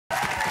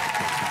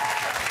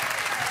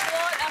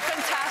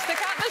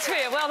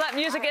we? Well, that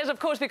music is, of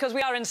course, because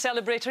we are in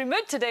celebratory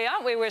mood today,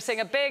 aren't we? We're saying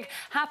a big,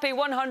 happy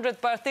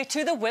 100th birthday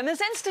to the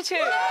Women's Institute.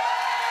 Now,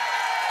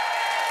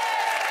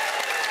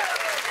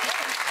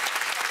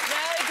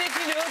 did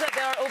you know that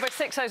there are over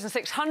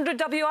 6,600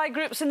 WI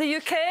groups in the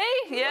UK?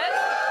 Yes?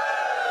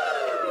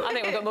 I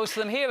think we've got most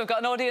of them here. We've got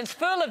an audience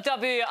full of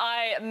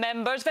WI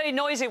members. Very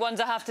noisy ones,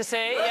 I have to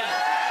say. Yeah.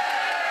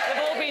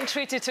 They've all been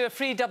treated to a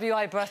free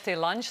WI birthday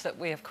lunch that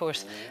we, of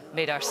course,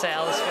 made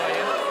ourselves for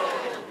you.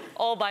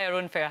 All by our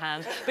own fair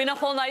hand. Been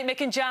up all night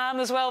making jam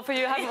as well for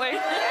you, haven't we?